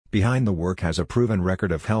Behind the Work has a proven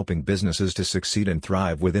record of helping businesses to succeed and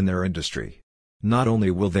thrive within their industry. Not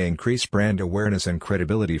only will they increase brand awareness and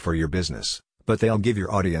credibility for your business, but they'll give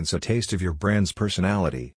your audience a taste of your brand's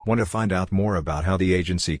personality. Want to find out more about how the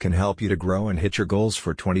agency can help you to grow and hit your goals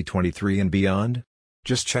for 2023 and beyond?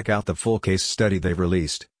 Just check out the full case study they've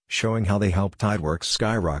released, showing how they helped Tideworks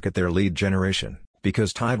skyrocket their lead generation.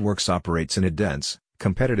 Because Tideworks operates in a dense,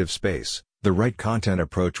 competitive space, the right content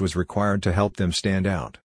approach was required to help them stand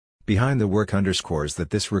out. Behind the Work underscores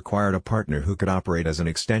that this required a partner who could operate as an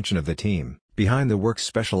extension of the team. Behind the Work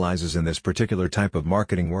specializes in this particular type of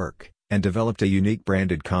marketing work, and developed a unique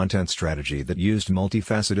branded content strategy that used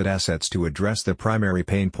multifaceted assets to address the primary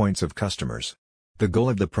pain points of customers. The goal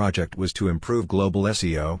of the project was to improve global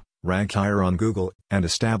SEO, rank higher on Google, and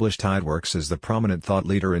establish Tideworks as the prominent thought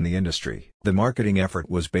leader in the industry. The marketing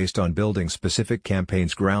effort was based on building specific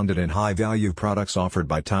campaigns grounded in high-value products offered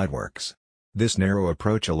by Tideworks. This narrow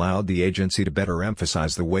approach allowed the agency to better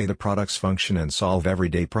emphasize the way the products function and solve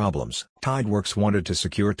everyday problems. Tideworks wanted to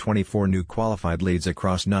secure 24 new qualified leads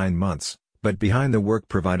across 9 months, but Behind the Work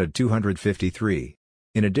provided 253.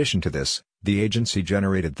 In addition to this, the agency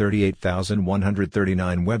generated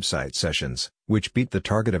 38,139 website sessions, which beat the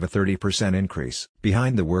target of a 30% increase.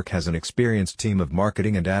 Behind the Work has an experienced team of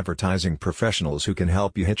marketing and advertising professionals who can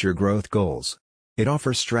help you hit your growth goals. It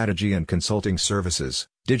offers strategy and consulting services,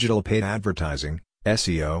 digital paid advertising,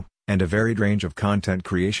 SEO, and a varied range of content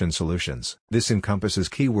creation solutions. This encompasses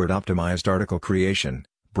keyword-optimized article creation,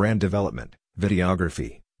 brand development,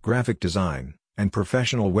 videography, graphic design, and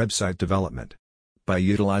professional website development. By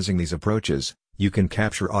utilizing these approaches, you can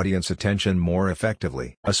capture audience attention more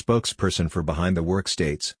effectively. A spokesperson for Behind the Work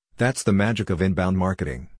states, "That's the magic of inbound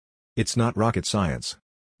marketing. It's not rocket science.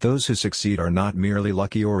 Those who succeed are not merely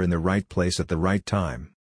lucky or in the right place at the right time.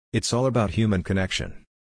 It's all about human connection.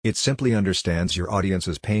 It simply understands your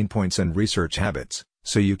audience's pain points and research habits,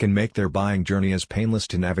 so you can make their buying journey as painless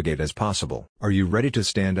to navigate as possible." Are you ready to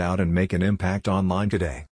stand out and make an impact online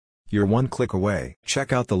today? You're one click away.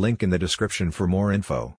 Check out the link in the description for more info.